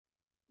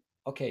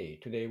Okay,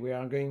 today we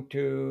are going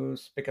to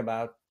speak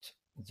about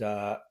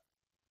the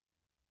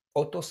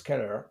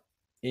autoscaler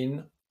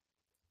in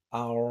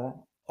our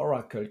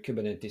Oracle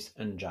Kubernetes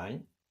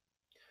Engine,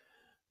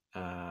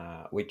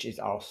 which is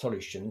our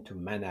solution to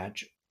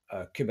manage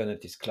a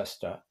Kubernetes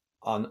cluster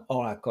on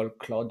Oracle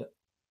Cloud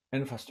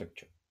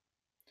infrastructure.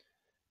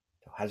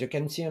 So as you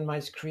can see on my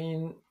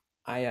screen,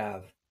 I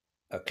have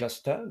a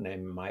cluster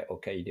named my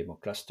OKE demo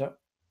cluster.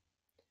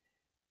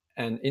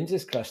 And in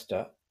this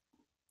cluster,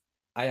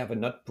 I have a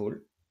node pool,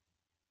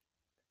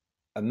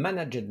 a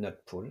managed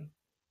node pool,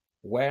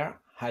 where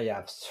I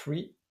have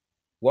 3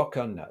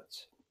 worker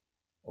nodes.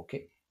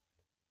 Okay,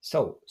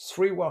 so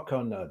 3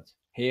 worker nodes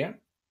here.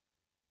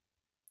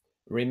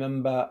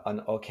 Remember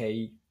on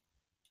OKE,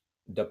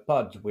 the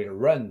pods will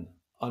run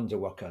on the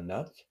worker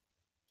node,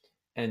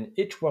 and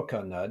each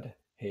worker node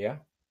here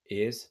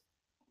is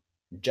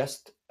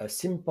just a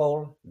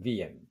simple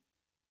VM.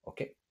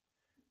 Okay,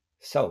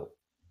 so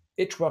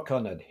each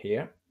worker node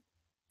here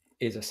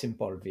is a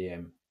simple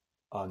VM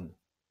on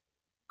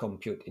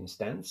compute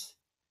instance.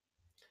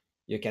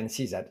 You can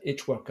see that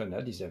each worker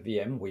node is a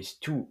VM with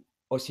 2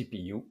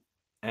 OCPU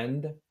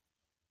and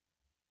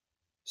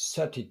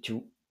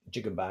 32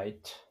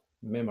 gigabyte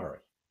memory.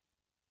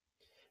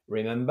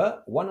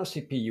 Remember, one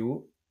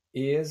OCPU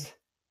is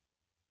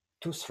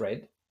 2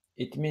 threads.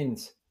 It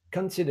means,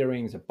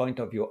 considering the point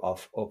of view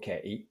of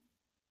OKE,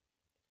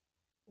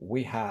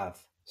 we have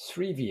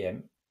 3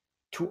 VM,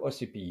 2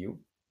 OCPU.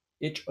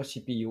 Each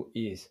OCPU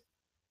is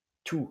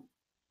 2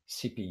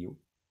 CPU,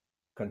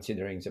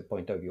 considering the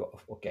point of view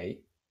of OKE.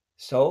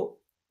 So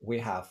we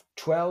have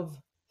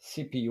 12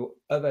 CPU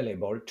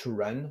available to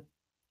run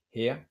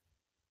here,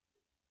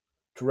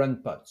 to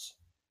run pods.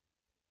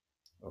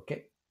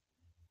 Okay?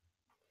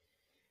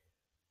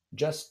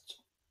 Just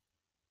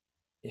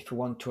if you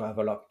want to have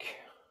a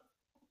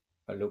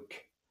look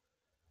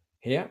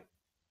here,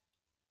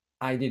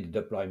 I did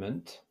a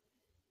deployment.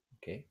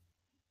 Okay,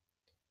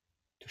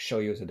 to show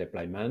you the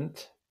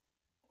deployment,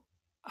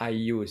 I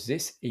use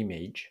this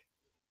image.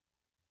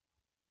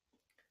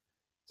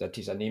 That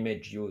is an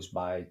image used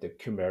by the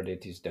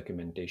Kubernetes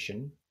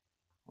documentation.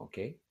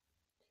 Okay,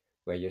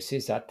 where you see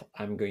that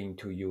I'm going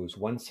to use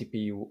 1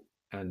 CPU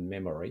and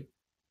memory,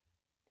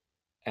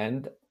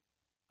 and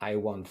I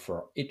want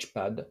for each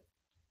pod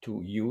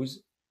to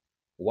use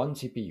 1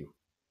 CPU.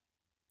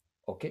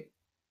 Okay,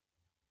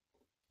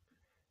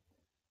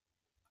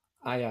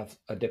 I have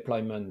a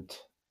deployment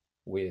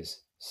with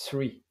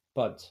 3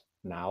 pods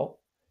now,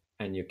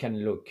 and you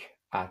can look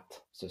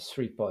at the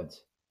 3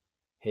 pods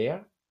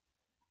here,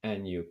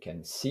 and you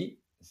can see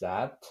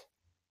that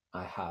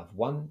I have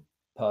 1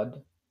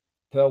 pod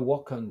per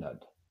worker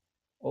node.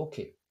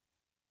 Okay.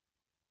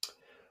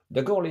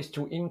 The goal is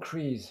to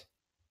increase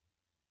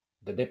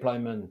the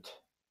deployment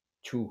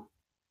to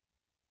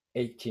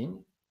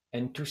 18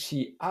 and to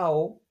see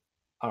how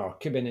our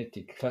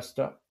Kubernetes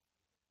cluster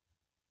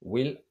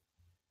will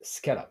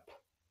scale up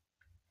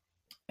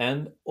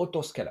and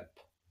auto-scale up.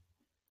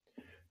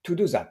 To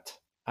do that,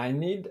 I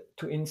need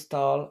to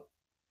install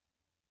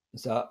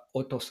the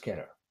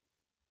Autoscaler.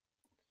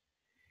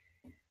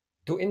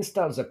 To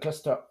install the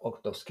cluster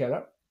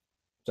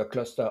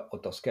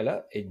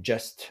Autoscaler is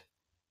just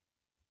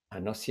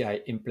an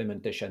OCI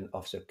implementation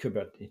of the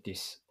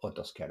Kubernetes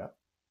Autoscaler.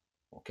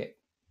 Okay.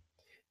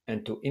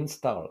 And to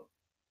install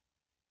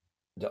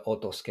the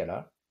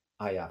Autoscaler,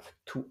 I have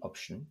 2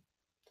 options.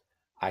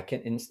 I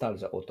can install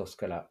the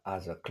Autoscaler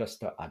as a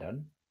cluster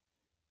add-on.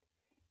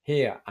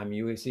 Here I'm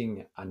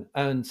using an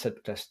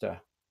unset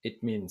cluster.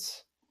 It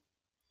means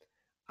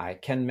I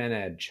can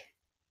manage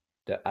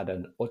the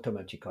add-on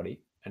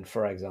automatically. And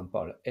for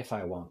example, if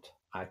I want,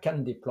 I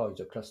can deploy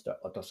the cluster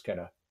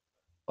Autoscaler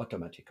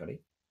automatically.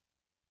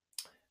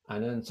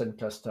 An unset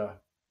cluster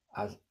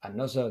has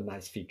another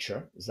nice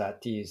feature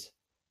that is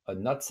a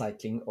node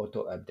cycling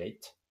auto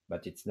update,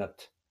 but it's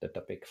not the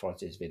topic for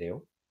this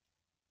video.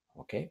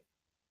 Okay.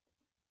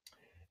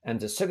 And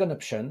the second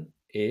option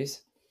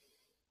is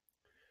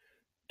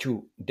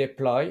to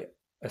deploy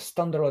a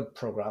standalone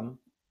program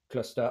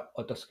cluster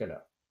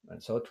Autoscaler.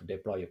 And so to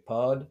deploy a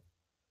pod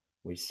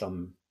with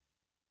some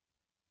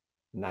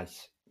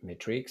nice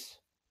metrics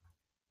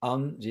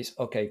on this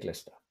OKE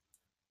cluster.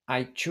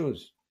 I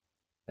choose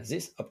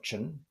this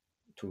option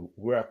to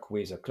work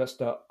with a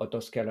cluster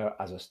Autoscaler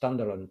as a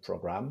standalone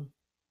program.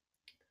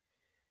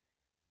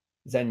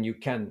 Then you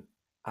can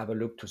have a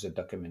look to the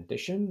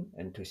documentation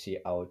and to see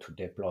how to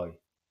deploy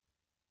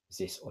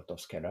this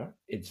Autoscaler.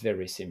 It's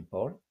very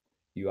simple.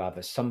 You have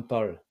a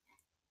sample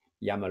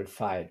YAML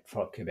file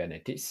for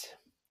Kubernetes.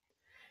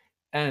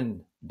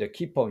 And the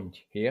key point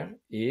here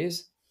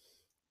is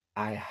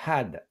I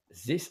had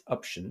this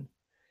option,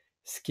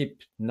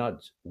 skip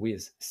nodes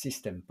with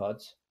system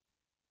pods,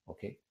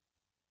 okay,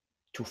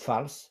 to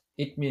false.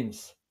 It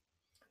means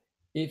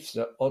if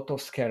the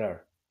Autoscaler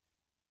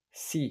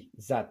see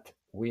that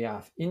we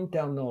have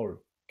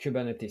internal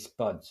Kubernetes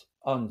pods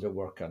on the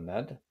worker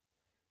node,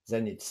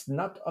 then it's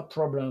not a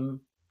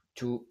problem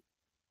to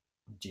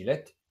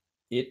delete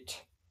it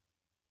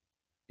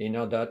in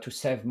order to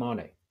save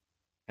money.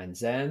 And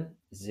then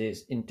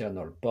these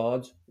internal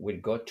pods will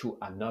go to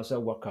another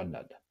worker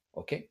node.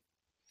 Okay.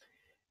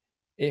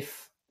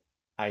 If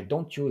I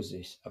don't use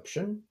this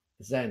option,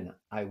 then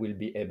I will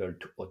be able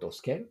to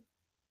autoscale.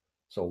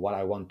 So what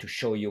I want to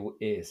show you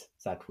is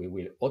that we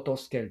will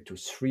autoscale to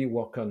 3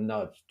 worker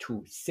nodes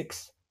to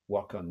 6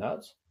 worker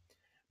nodes.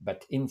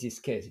 But in this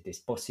case, it is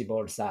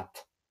possible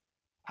that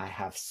I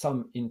have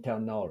some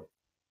internal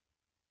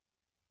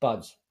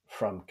pods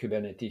from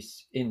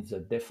Kubernetes in the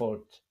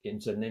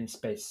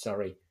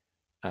namespace,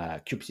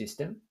 kube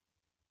system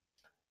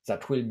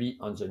that will be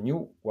on the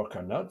new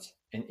worker nodes.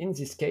 And in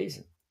this case,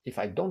 if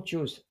I don't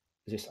use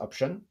this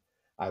option,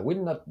 I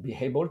will not be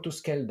able to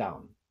scale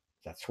down.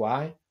 That's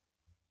why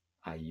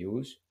I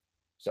use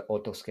the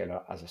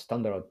Autoscaler as a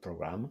standard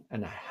program,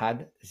 and I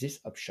had this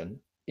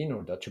option in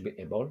order to be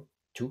able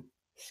to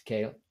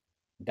scale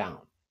down.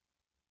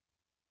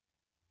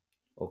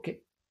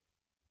 Okay.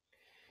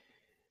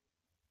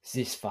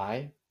 This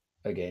file,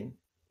 again,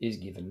 is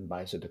given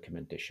by the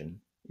documentation.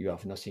 You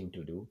have nothing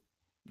to do,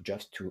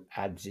 just to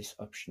add this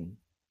option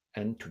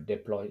and to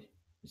deploy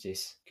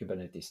this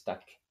Kubernetes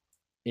stack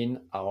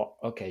in our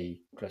OKE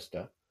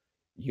cluster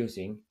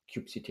using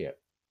kubectl.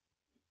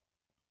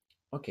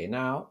 Okay,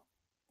 now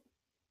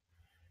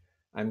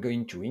I'm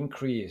going to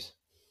increase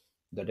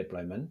the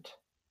deployment,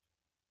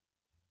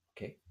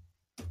 okay,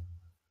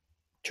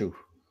 to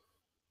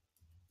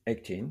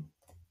 18,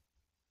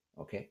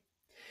 okay,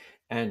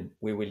 and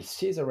we will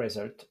see the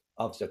result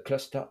of the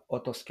cluster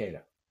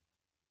autoscaler,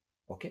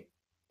 okay.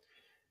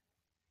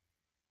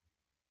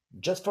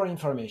 Just for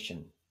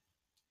information,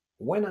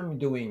 when I'm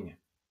doing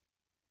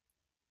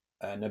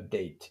an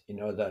update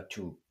in order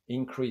to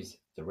increase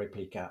the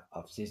replica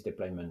of this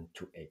deployment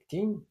to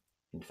 18,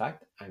 in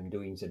fact, I'm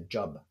doing the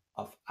job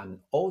of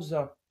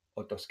another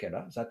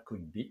autoscaler that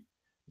could be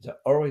the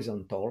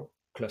horizontal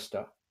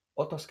cluster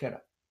autoscaler.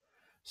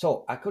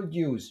 So I could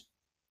use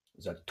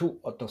the 2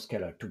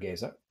 autoscaler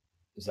together,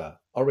 the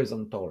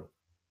horizontal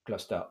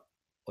cluster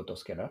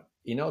autoscaler,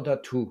 in order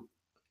to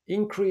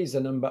increase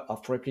the number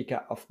of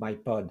replica of my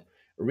pod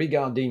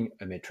regarding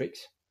a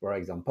matrix. For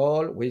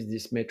example, with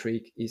this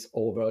metric is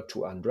over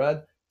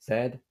 200,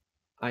 then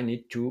I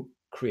need to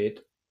create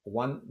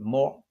one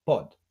more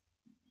pod.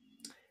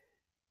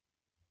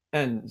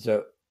 And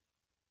the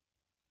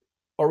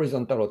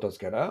horizontal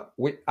autoscaler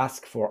will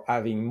ask for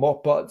having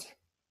more pods,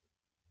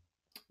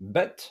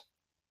 but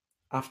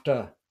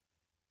after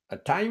a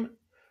time,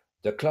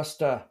 the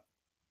cluster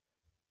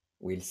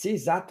will see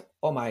that,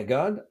 oh my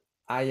God,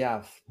 I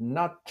have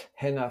not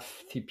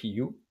enough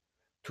CPU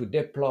to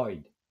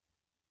deploy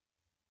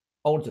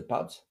all the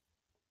pods,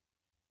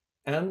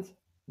 and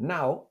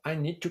now I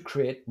need to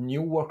create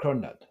new worker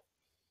node.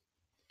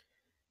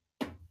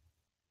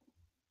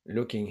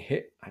 Looking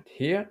here,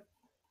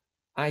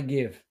 I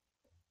give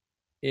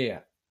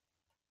here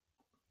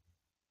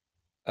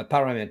a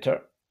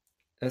parameter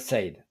that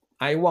said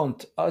I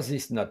want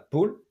this node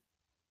pool.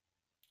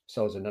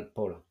 So the node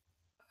pool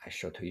I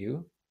show to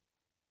you,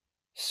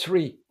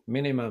 3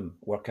 minimum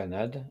worker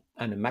node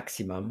and a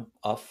maximum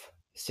of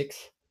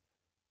 6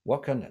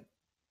 worker node.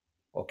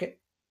 Okay.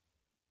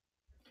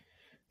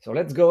 So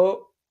let's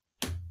go,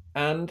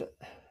 and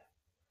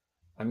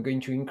I'm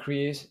going to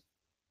increase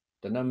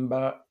the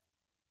number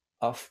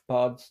of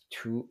pods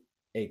to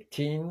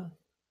 18,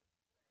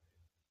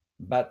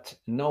 but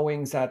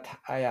knowing that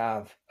I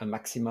have a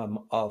maximum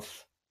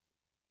of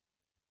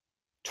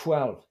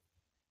 12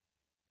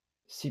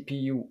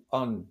 CPU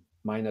on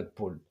my node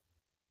pool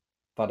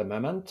for the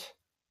moment,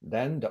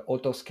 then the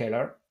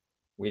autoscaler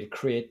will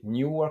create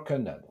new worker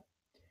node.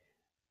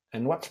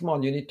 And what's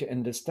more, you need to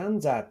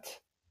understand that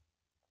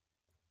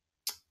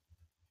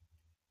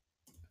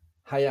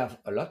I have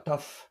a lot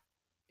of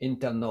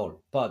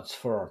internal pods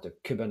for the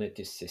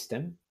Kubernetes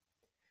system,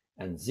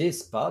 and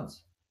these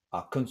pods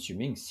are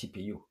consuming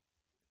CPU.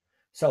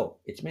 So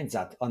it means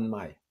that on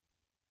my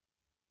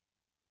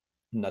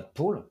node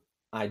pool,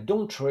 I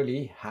don't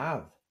really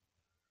have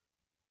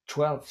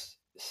 12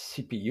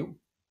 CPU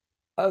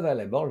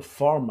available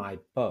for my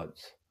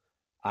pods.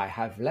 I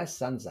have less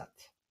than that.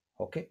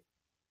 Okay.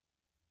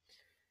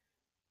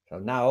 So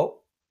now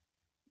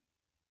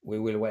we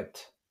will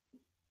wait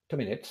 2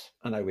 minutes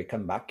and I will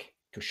come back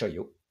to show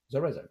you the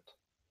result.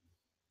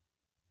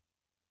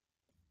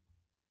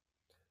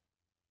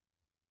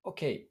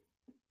 Okay,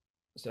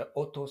 the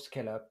auto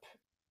scale up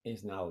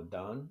is now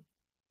done.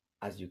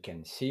 As you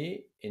can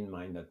see in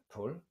my node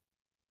pool,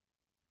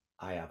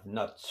 I have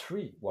not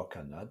 3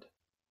 worker nodes,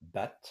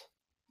 but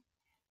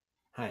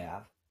I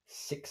have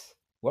 6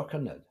 worker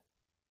nodes.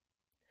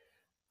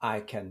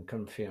 I can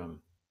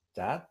confirm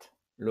that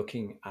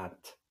looking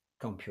at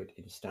compute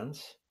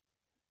instance,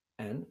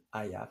 and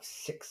I have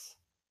 6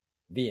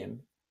 VM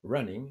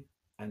running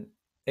and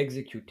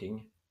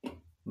executing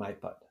my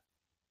pod.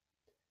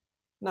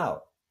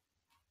 Now,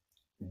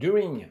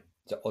 during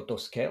the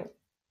autoscale,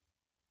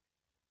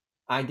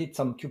 I did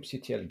some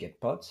kubectl get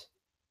pods,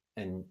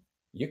 and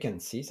you can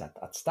see that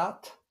at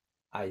start,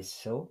 I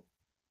saw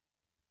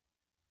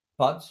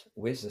pods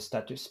with the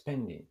status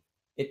pending.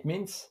 It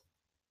means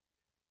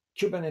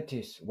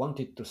Kubernetes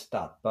wanted to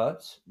start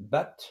pods,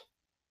 but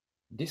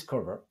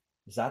discovered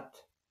that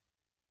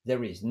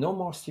there is no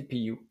more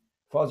CPU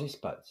for these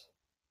pods.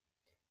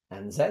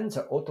 And then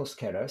the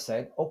autoscaler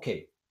said,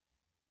 okay,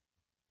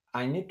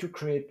 I need to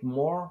create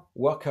more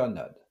worker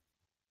nodes.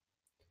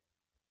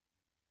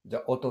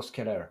 The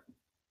autoscaler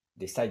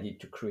decided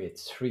to create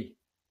 3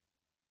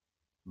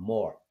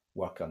 more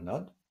worker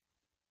nodes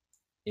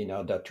in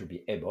order to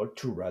be able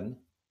to run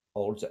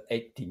all the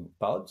 18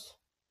 pods.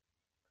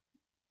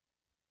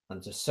 On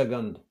the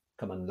second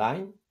command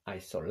line, I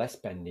saw less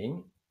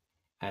pending,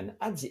 and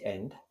at the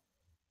end,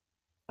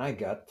 I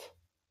got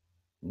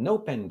no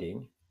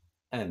pending,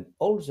 and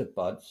all the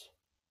pods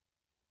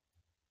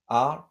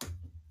are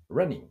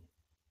running.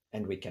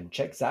 And we can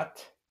check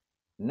that.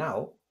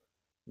 Now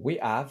we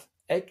have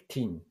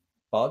 18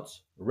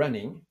 pods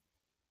running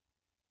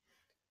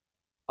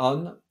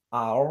on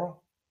our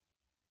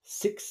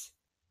 6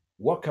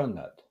 worker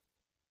node.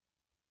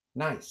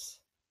 Nice.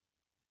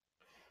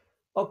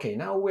 Okay,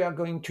 now we are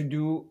going to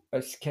do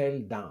a scale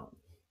down.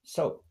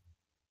 So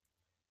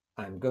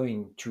I'm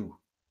going to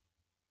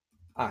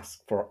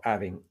ask for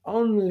having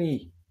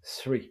only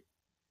 3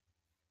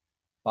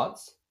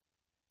 pods,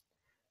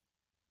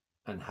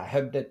 and I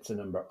update the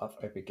number of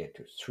OKE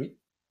to 3.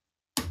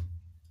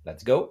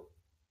 Let's go.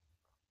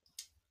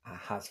 I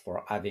ask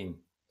for having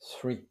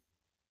 3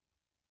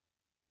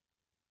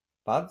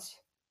 pods.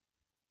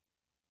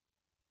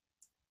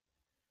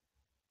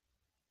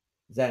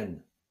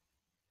 Then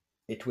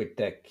it will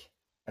take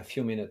a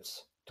few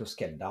minutes to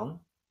scale down,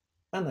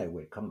 and I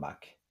will come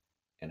back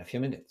in a few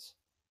minutes.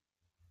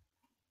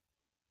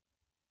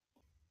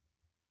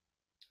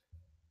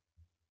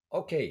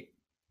 Okay,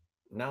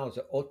 now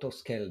the auto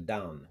scale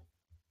down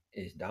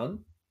is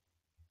done.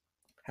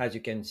 As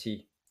you can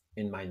see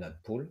in my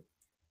node pool,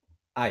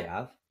 I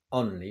have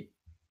only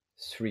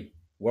 3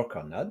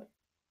 worker nodes,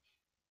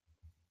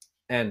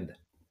 and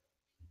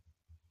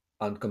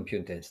on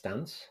compute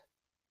instance,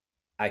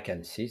 I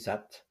can see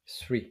that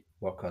 3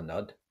 worker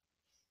nodes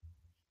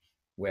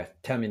were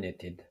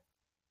terminated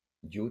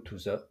due to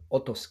the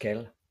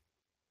autoscale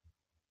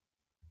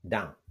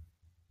down.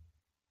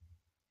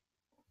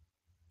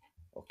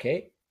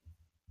 Okay,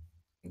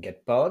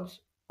 get pods,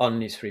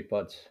 only 3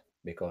 pods,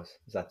 because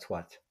that's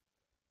what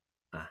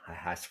I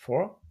asked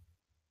for,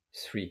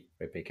 3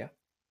 replica.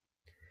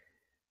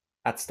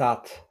 At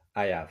start,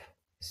 I have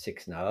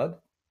 6 nodes,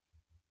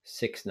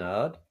 6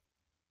 nodes,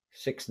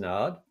 6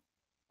 nodes,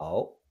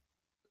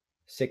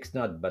 6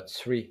 nodes, but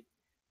 3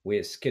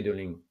 with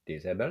scheduling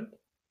disabled.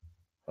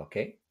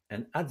 Okay,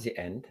 and at the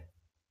end,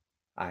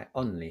 I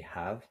only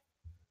have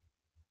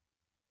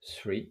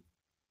 3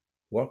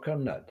 worker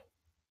nodes.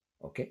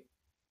 Okay,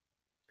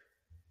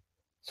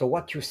 so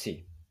what you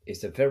see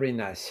is a very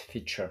nice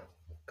feature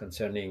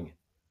concerning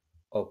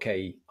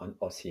OKE on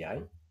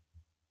OCI,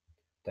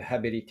 the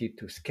ability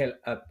to scale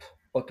up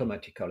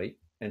automatically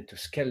and to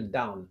scale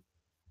down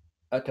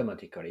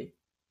automatically.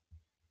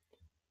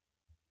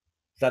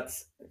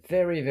 That's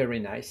very, very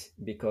nice,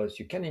 because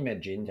you can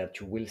imagine that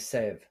you will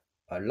save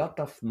a lot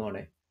of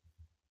money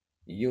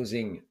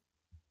using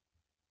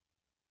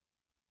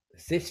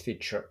this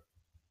feature,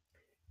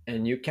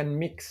 and you can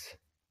mix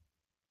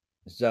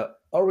the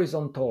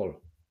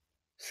horizontal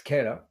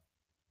scaler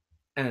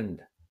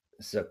and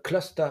the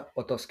cluster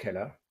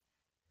autoscaler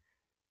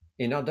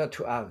in order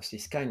to have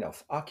this kind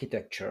of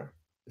architecture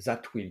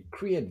that will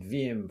create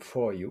VM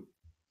for you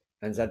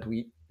and that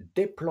will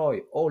deploy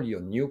all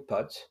your new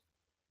pods,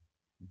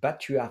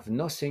 but you have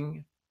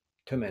nothing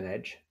to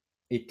manage.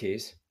 It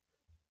is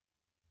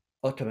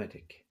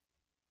automatic.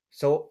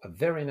 So a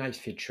very nice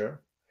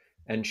feature,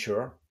 and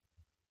sure,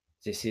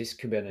 this is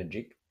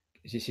Kubernetes.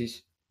 This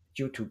is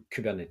due to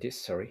Kubernetes,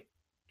 sorry.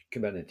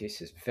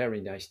 Kubernetes is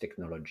very nice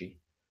technology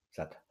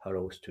that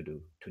allows to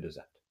do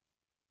that.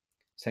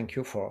 Thank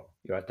you for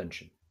your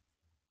attention.